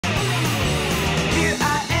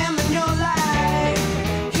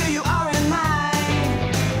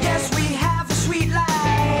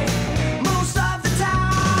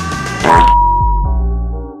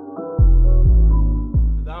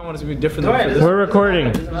be different than for this. We're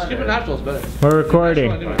recording. Just keep it natural, it's better. We're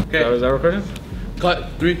recording. Okay, is that recording? Cut.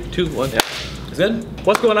 3, 2, 1. Yeah. Is good?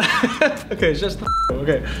 What's going on? Okay, it's just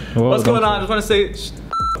okay. Whoa, what's going on? I just want to say,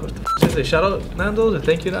 should I say shout out Nando's or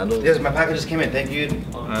thank you Nando's? Yes, my package just came in. Thank you.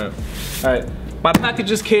 Alright. My package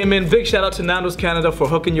just came in. Big shout out to Nando's Canada for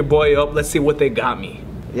hooking your boy up. Let's see what they got me.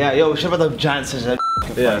 Yeah, yo, shout out the Giant scissors.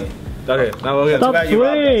 Yeah. Okay, now we're Stop gonna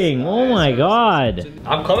swing! Oh my god.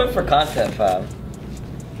 I'm coming for content, fam.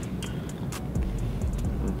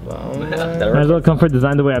 Might as well come for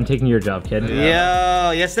design the way I'm taking your job, kid.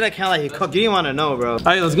 Yo, yesterday I can't let you cook. You didn't want to know, bro.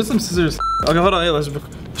 Alright, let's get some scissors. Okay, hold on. Hey, let's.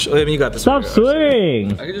 You got this. Stop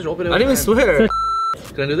swing! I can just open it. I didn't even swear.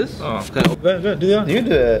 Can I do this? Oh, Can I open go ahead, do that. You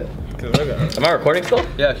do it. Am I recording still?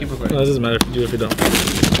 Yeah, keep recording. No, it doesn't matter if you do it if you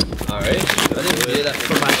don't. Alright. I think we did that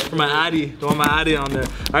For my Addy. Don't want my Addy on there.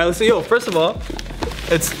 Alright, let's see. Yo, first of all,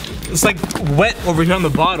 it's like wet over here on the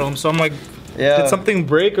bottom, so I'm like, did something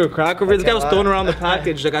break or crack over here? This guy was throwing around the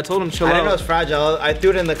package. Like I told him, chill out. I didn't know it was fragile. I threw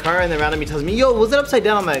it in the car and then randomly tells me, yo, was it upside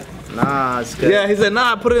down? I'm like, nah, it's good. Yeah, he said,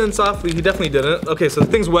 nah, I put it in softly. He definitely didn't. Okay, so the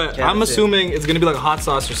thing's wet. I'm assuming it's gonna be like a hot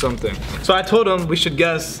sauce or something. So I told him we should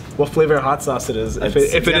guess what flavor of hot sauce it is. If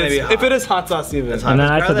it is hot sauce even. And then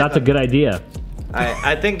I said that's a good idea.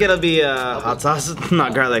 I think it'll be hot sauce,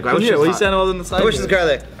 not garlic. I wish What are you saying all in the side? I wish it's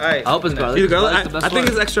garlic. Alright. I hope it's garlic. Either garlic? That's I think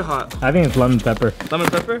it's extra hot. I think it's lemon pepper. Lemon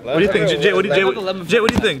pepper? What do you think? Jay, what do you think? Jay, what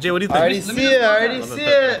do you think? Jay, what do you think? I already see it. I already see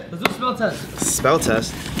it. Let's do a smell test. Spell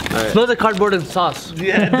test. Alright. Smells like cardboard and sauce.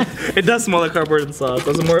 Yeah, it does smell like cardboard and sauce.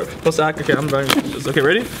 That's more supposed to act. Okay, I'm done. Okay,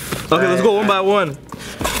 ready? Okay, let's go one by one.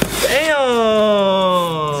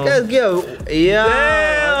 Damn! This guy's good. Yeah.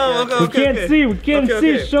 Damn! Okay, We can't see, we can't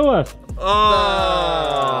see, show us.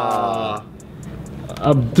 Oh.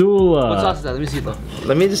 Abdullah. What sauce is that? Let me see it though.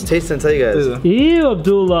 Let me just taste it and tell you guys. Ew,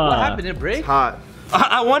 Abdullah. What happened? Did it break? It's hot.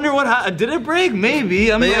 I wonder what happened. Did it break?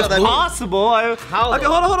 Maybe. I mean, it's possible. How? Okay,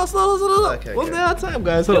 hold on, slow. Okay, One okay. day at a time,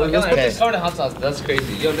 guys. Hold on. Let's put this covered in hot sauce. That's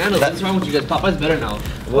crazy. Yo, Nando, what's wrong with you guys? Popeye's better now.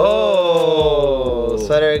 Whoa.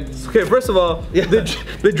 Sweater. Okay, first of all,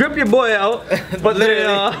 they drip your boy out, but they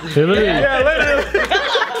Literally. yeah, literally.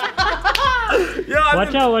 Yo,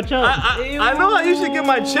 Watch out, watch out. I know I usually get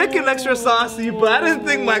my chicken extra saucy, but I didn't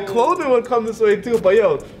think my clothing would come this way too. But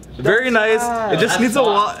yo, very nice. It just needs a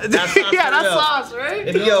while. Yeah, that's sauce,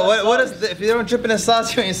 right? Yo, what is if you don't drip in a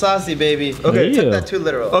sauce, you ain't saucy, baby. Okay, you took that too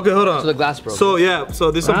literal. Okay, hold on. So the glass broke. So yeah,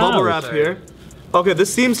 so there's some bubble wrap here. Okay,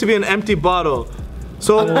 this seems to be an empty bottle.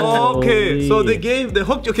 So okay, so they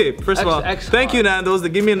hooked. Okay, first of all, thank you Nando's. They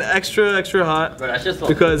gave me an extra hot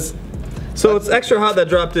because. So it's extra hot that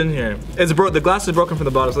dropped in here. It's broke. The glass is broken from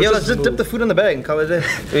the bottle. So Let's just dip the food in the bag and call it a day.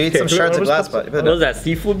 We eat some shards of glass. What was that,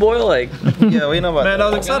 seafood boil? Like, yeah, we know about Man, that. I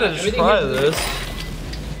was excited to try this.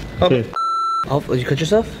 Okay. Oh, you cut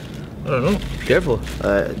yourself? I don't know. Careful.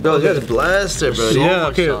 Bro, this is blaster, bro. Yeah,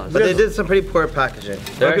 okay. But they did some pretty poor packaging.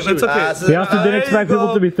 It's okay. We also didn't expect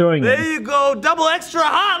people to be throwing There it. you go. Double extra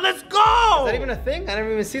hot. Let's go. Is that even a thing? I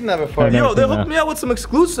never even seen that before. Yo, they hooked me up with some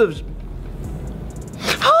exclusives.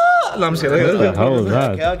 No, I'm just kidding. What the hell was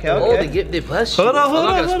that? Okay. Oh, they blessed you. Hold on, I'm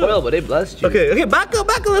not gonna spoil, but they blessed you. Okay, back up.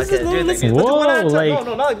 Let's do Whoa, one at a time. like-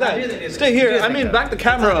 No, not like that. Stay here. I mean, back the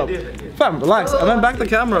camera up. Fam, relax. I mean, back the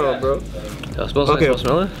camera up, bro. Smell it? Okay,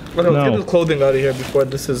 No. get the clothing out of here before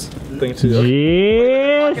this is thing too.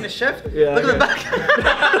 Jeez. In a shift? Yeah. Look at the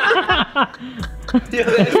back.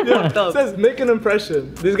 It says make an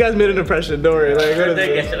impression. These guys made an impression. Don't worry. Like,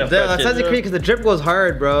 Damn, that sounds crazy because the drip goes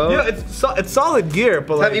hard, bro. yeah, it's solid gear,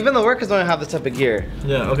 but like Even the workers don't have this type of gear.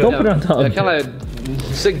 yeah. Okay. Don't put it on top. Yeah, kind of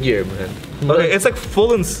sick gear, man. Okay, it's like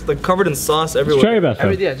full and like covered in sauce everywhere. Try your best,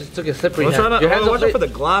 Every day, I just took a slippery I'm hand. trying to. Your hands Watch are out for the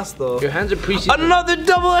glass though. Your hands are pre-seasoned. Another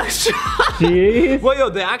double extra. Jeez. Well, yo,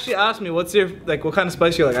 they actually asked me, "What's your like? What kind of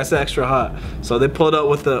spice you like?" I said extra hot. So they pulled out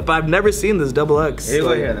with the. But I've never seen this double X. Here you go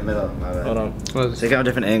Like, here in the middle. My bad. hold on. So you got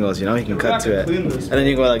different angles, you know? You can cut to it. clean And this. then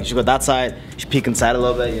you go like, you should go that side, you should peek inside a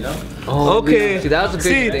little bit, you know? Oh, Okay. See, that was a big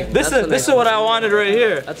See, thing. this is what I wanted right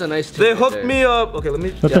here. That's a nice tip They right hooked there. me up. Okay, let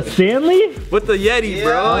me. With the Stanley? With the Yeti,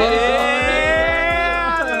 bro.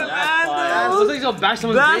 Looks like he's gonna bash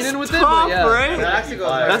someone's brain in with it, tough, but yeah. right? That actually goes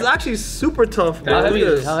hard. That's actually super tough, bro. How heavy Look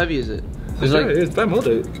at is it? this. How heavy is it? It's like, it's fine, hold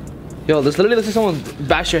it. Yo, this literally looks like someone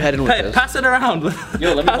bash your head in with Hey, this. pass it around.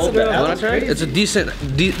 Yo, let me hold that. You wanna try it? It's a decent.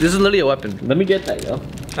 This is literally a weapon. Let me get that, yo. I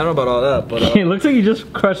don't know about all that, but It looks like you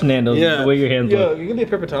just crushed Nando's the way your hands Yo, look. you can be a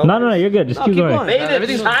paper towel. No, you're good. Just keep going.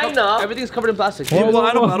 Everything's China. Everything's covered in plastic. Yeah, well,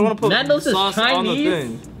 I don't want to put Nando's is sauce on the Chinese.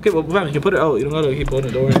 thing. Okay, well, fam, you can put it out. You don't gotta keep putting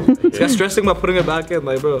it. Don't worry. This guy's stressing about putting it back in,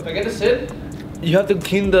 like, bro. If I get this in, you have to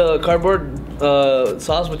clean the cardboard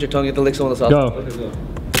sauce with your tongue. You have to lick some of the sauce. Go. Okay, go.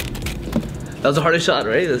 That was the hardest shot,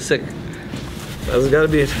 right? That's sick. That's gotta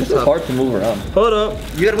be It's hard to move around. Hold up.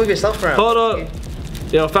 You gotta move yourself around. Hold up.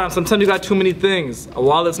 Yo, fam, sometimes you got too many things. A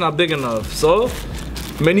wallet's not big enough. So,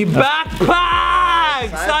 mini backpack!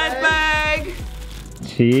 Side bag!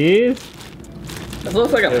 Jeez. That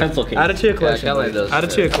looks like a pencil case. Add it to your collection. Yeah, I kinda like those. Add it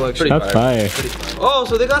to your collection. That's fire. Oh,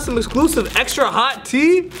 so they got some exclusive extra hot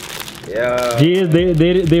tea? Yeah.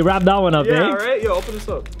 Jeez, they wrapped that one up, Yeah, eh? right? Yo, open this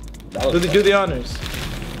up. Do the honors.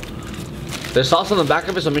 There's sauce on the back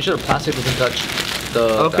of it, so make sure the plastic doesn't touch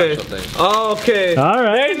the actual thing. Okay. All They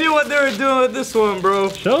right. knew what they were doing with this one, bro.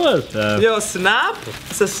 Show us. Yo, snap?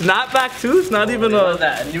 It's a snapback too? It's not even a...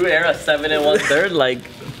 That new era 7 1/3, like.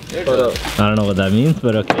 Hold up. I don't know what that means,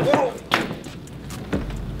 but okay.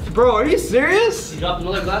 Bro, are you serious? You dropped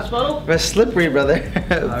another glass bottle? It's slippery, brother.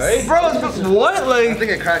 Alright. Bro, it's, what? I Like...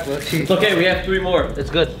 think it cracked, low-key. It's okay, we have 3 more. It's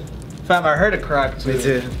good. Fam, I heard it cracked. Me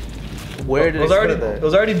too. Where It did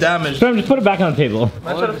was already damaged. Fam, just put it back on the table.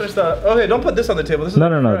 I'm trying to finish that. Okay, don't put this on the table. This is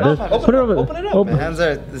No. This, put it over. Open it up. Open. My hands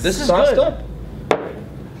are... This is Sauced good. up.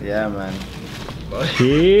 Yeah, man. Yo,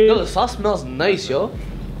 Jeez. the sauce smells nice, yo.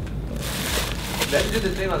 Let's do the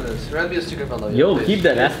thing on this. Rather be a secret fellow. Yo, keep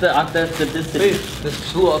that. That's the authenticity.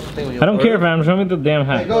 This flew off the thing when you I don't care, fam. Show me the damn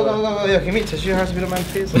Hey, hat. go. Yo, can you meet tissue house if you don't mind,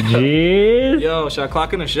 please? Jeez. Yo, should I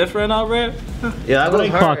clock in a shift right now, bro? Yeah, that Would I goes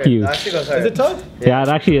clock hard. you? That actually goes hard. Is it tough? Yeah, it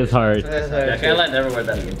actually is hard. I can't let never wear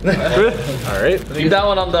that again. Alright. Leave that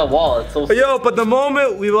one on the wall. It's so. Yo, but the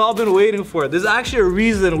moment we've all been waiting for, there's actually a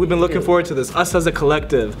reason we've been looking forward to this, us as a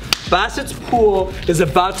collective. Bassett's pool is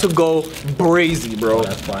about to go brazy, bro. Oh,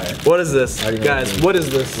 that's fire. What is this? Guys, what is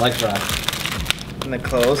this? Life raft. And the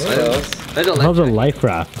close. I don't How's like a life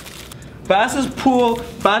raft? Bass's pool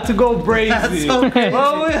about to go brazy. That's so crazy.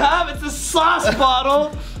 What we have, it's a sauce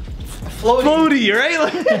bottle. Floaty,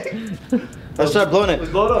 right? Let's start blowing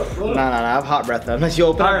it. Blow it up, blow it up. No, I have hot breath though. Unless you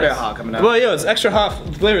open it, they're hot coming out. Well, yo, it's extra hot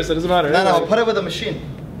flavor, so it doesn't matter. No, put it with a machine.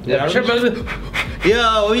 Yeah, sure, but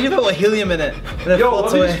Yo, we need to put helium in it. And it Yo,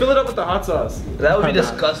 floats let me away. just fill it up with the hot sauce. that would be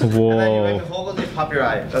disgusting. And then you Whoa. make the hole go, pop your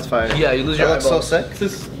eye. That's fine. Yeah, you lose your That looks so eyeballs. sick. This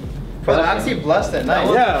is, Bro, I actually blessed it.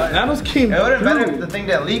 Nice. yeah, Nano's king. It would have been better if the thing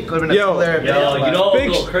that leaked would have been Yo, a cooler. Yo, you know what Big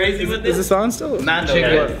would go crazy with Is this? this on still? Nando.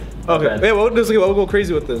 Chicken. Okay. Hey, what would go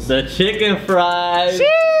crazy with this? The chicken fries.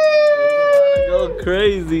 Go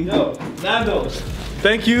crazy. Yo, Nando's.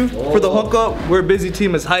 Thank you for the hookup. We're busy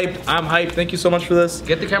team is hype. I'm hype. Thank you so much for this.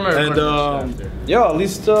 Get the camera. And yo, at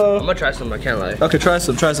least I'm gonna try some. I can't lie. okay, try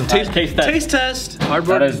some. Taste Taste test. Taste test. That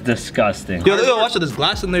Cardboard. is disgusting. Yo, watch it. There's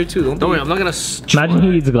glass in there too. Don't worry, I'm not gonna.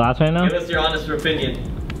 Imagine he eats glass right now. Give us your honest opinion.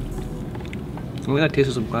 I'm gonna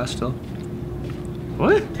taste some glass still.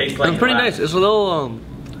 What? Tastes like It's pretty glass. nice. It's a little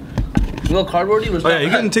cardboardy. Oh yeah, you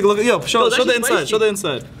can take a look. Yo, show the actually inside. spicy. Show the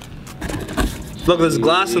inside. Look, there's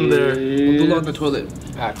glass in there. Pull on the toilet.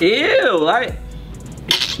 Ew, I.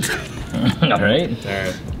 Alright.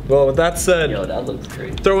 Well, with that said, Yo, that looks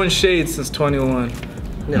great. throwing shade since 21.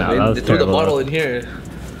 Yeah, Nah, they that was threw the terrible. bottle in here.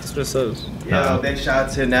 That's what it says. Yo, big shout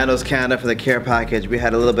out to Nando's Canada for the care package. We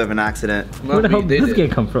had a little bit of an accident. Where the hell did this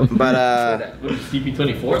kid come from? But What is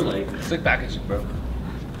CP24 like? Slick packaging, bro.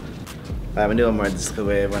 I'm gonna do one more just the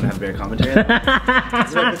way everyone have their commentary.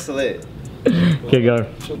 It's very pixelated. Okay, go.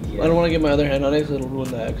 I don't want to get my other hand on it because it'll ruin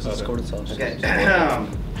that because it's covered itself. Okay. Yeah.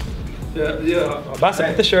 Bassett,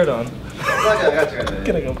 put the shirt on. I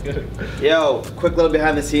got you. Yo, quick little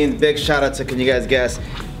behind the scenes. Big shout out to, can you guys guess?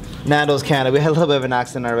 Nando's Canada. We had a little bit of an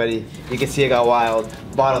accident already. You can see it got wild.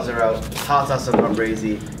 Bottles are out. Hot sauce are gone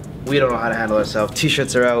crazy. We don't know how to handle ourselves.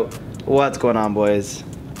 T-shirts are out. What's going on, boys?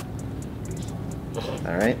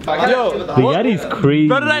 All right. Yo, The Yeti's crazy.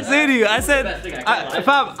 what did I say to you? I said,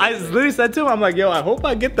 fam, I literally said to him, I'm like, yo, I hope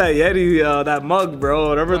I get that Yeti, that mug, bro,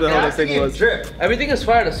 whatever the hell that thing was. Everything is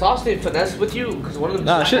fire. The sauce they finesse with you because one of them.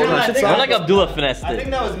 Nah, shit's I We're like Abdullah finessed I think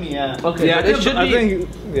it. that was me, yeah. Okay, Yeah, but it should be. I think,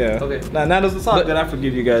 yeah. Okay. Nah, Nando's, it's all good. I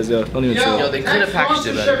forgive you guys, yo. Don't even chill. Yo, they could have packaged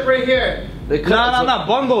it better. right here. They could. Nah,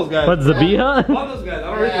 Bungles, guys. What's Zabiha? Bungles, guys. I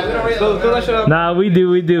don't read that. Fill that shit up. Nah, we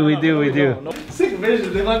do. No. Sick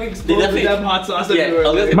vision. They fucking exploded definitely- that hot sauce Yeah,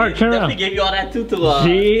 everywhere. Mark, turn definitely around. gave you all that too to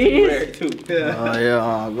Jeez. wear too. Yeah. Oh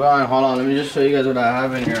yeah, go on, hold on. Let me just show you guys what I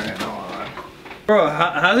have in here right now. Bro,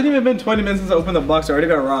 hasn't even been 20 minutes since I opened the box. I already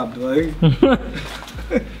got robbed. Like,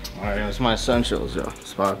 Alright, it's my essentials, yo.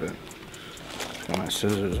 It's poppin'. Got my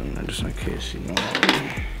scissors in there just in case, you know.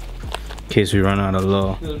 In case we run out of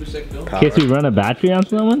low. In case we run a battery on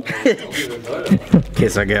someone? In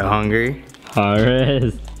case I get hungry. Alright.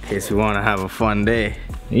 In case we want to have a fun day.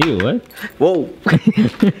 Ew, what? Whoa!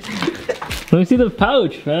 Let me see the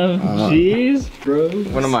pouch, fam. Jeez, bro.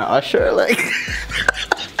 What am I, usher? Like.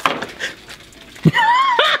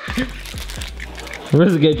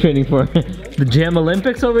 Where's the get training for? The Jam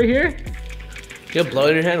Olympics over here? You have blood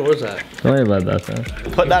in your hand? Where's that? Don't worry about that, man.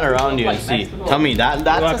 Put that around you and see. Tell me that's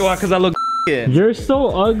because I look. You're so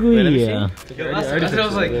ugly. Wait, Yeah. I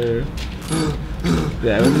was like,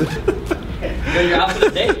 Yeah. You're out for the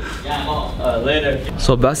day? Yeah, I'm off. Later.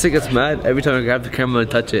 so Basti gets mad every time I grab the camera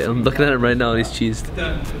and touch it. I'm looking at him right now and he's cheesed.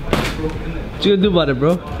 What you gonna do about it,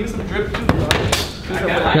 bro? Can't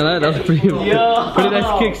lie, that was pretty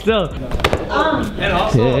nice kick still. And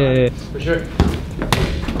also, Yeah. for sure.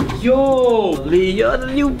 Yo, Lee, you're the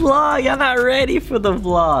new vlog. You're not ready for the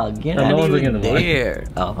vlog. You're not even there.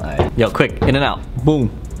 Oh, alright. Yo, quick, in and out.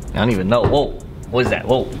 Boom. I don't even know. Whoa. What is that?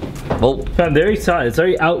 Whoa. Whoa. Fam, they already saw it. It's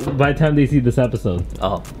already out by the time they see this episode.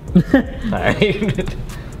 Oh. Alright.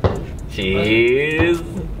 Cheers.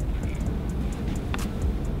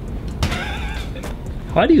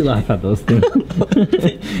 Why do you laugh at those things?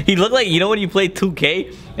 He looked like, you know when you play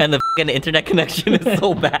 2K and the f***ing internet connection is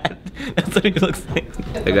so bad? That's what he looks like.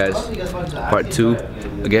 Hey guys, part 2.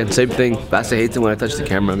 Again, same thing. Basti hates it when I touch the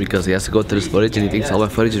camera because he has to go through this footage and he thinks all my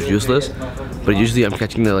footage is useless. But usually I'm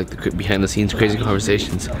catching the behind the scenes crazy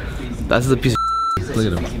conversations. Basti's a piece of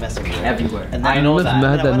look at him. everywhere. And I know that.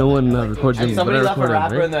 Mad that no one records him. Somebody left a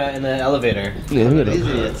rapper in the elevator. Yeah, look at These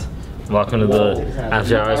him. idiots. Welcome to the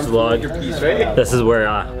After Hours vlog. This is where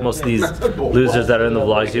most of these losers that are in the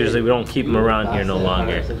vlogs, usually we don't keep them around here no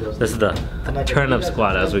longer. This is the turn up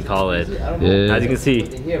squad, as we call it. Yeah. As you can see,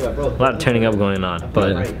 a lot of turning up going on,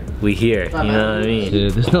 but we here, you know what I mean? Yeah,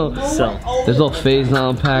 there's no FaZe now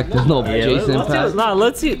unpacked, there's no Jason unpacked. Nah,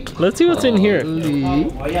 let's see what's in here.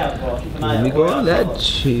 Let me go on that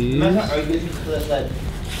cheese.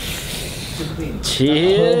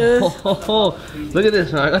 Cheers. Oh, look at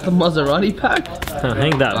this, man. I got the Maserati pack.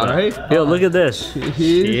 Hang that, bro. Alright. Yo, look at this.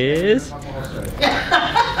 Cheers.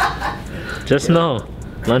 Just know,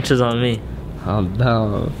 lunch is on me. I'm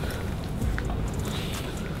down.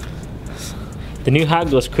 The new hat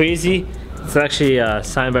goes crazy. It's actually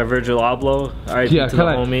signed by Werebusyvlogs. Alright, Yeah, to the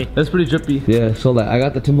homie. that's pretty drippy. Yeah, so like I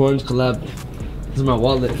got the Tim Hortons collab. This is my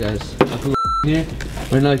wallet, guys. I put here.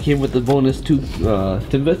 Right now it came with the bonus 2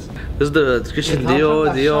 Timbits. This is the Christian Dio.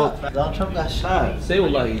 Donald Trump got shot. Say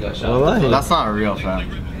wallahi he got shot. Wallahi. That's not real, fam.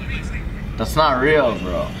 That's not real,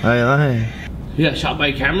 bro. He got shot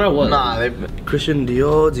by camera? What? Nah, they... Christian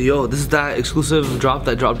Dio. This is that exclusive drop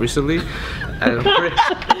that dropped recently. And Why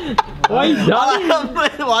are you dying?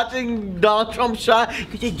 I'm watching Donald Trump shot.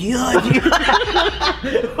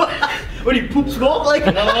 What do you poop smoke? Like,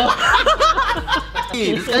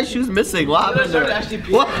 hey, this guy's shoes missing. What happened there?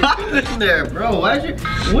 What happened there, bro? What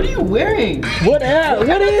are you wearing? What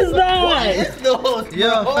is that? What is those?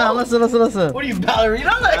 Yo, fam, listen. What are you,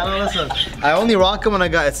 ballerina? Like? I don't listen. I only rock them when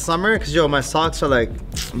it's summer, cause yo, my socks are like,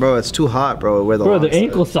 bro, it's too hot, bro. Wear the bro, the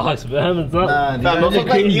ankle socks, man. It's not. Nah, those look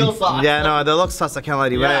like heel socks. Yeah, no, they look sus. I can't lie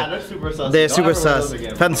to you. Yeah, they're super sus. They're super sus.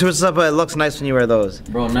 Fam, super sus, but it looks nice when you wear those.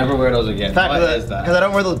 Bro, never wear those again. What is that? Because I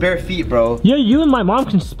don't wear those bare feet, bro. Yeah, you and my mom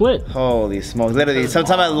can split. Holy smokes! Literally,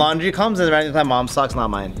 sometimes my laundry comes and it's my mom's socks, not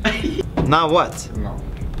mine. Not what? No.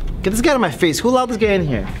 Get this guy out of my face. Who allowed this guy in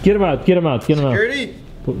here? Get him out. Get him out. Get him out. Dirty.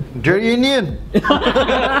 Dirty Indian.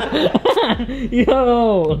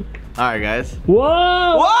 Yo. Alright, guys.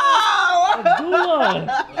 Whoa. Whoa!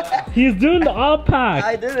 Abdullah. He's doing the up pack.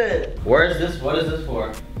 I did it. Where is this? What is this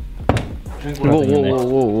for?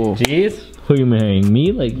 Whoa. Jeez. Who are you marrying?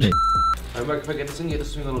 Me? Like. I'm back if I get this in, you have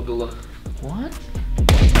to swing on Abdullah. What?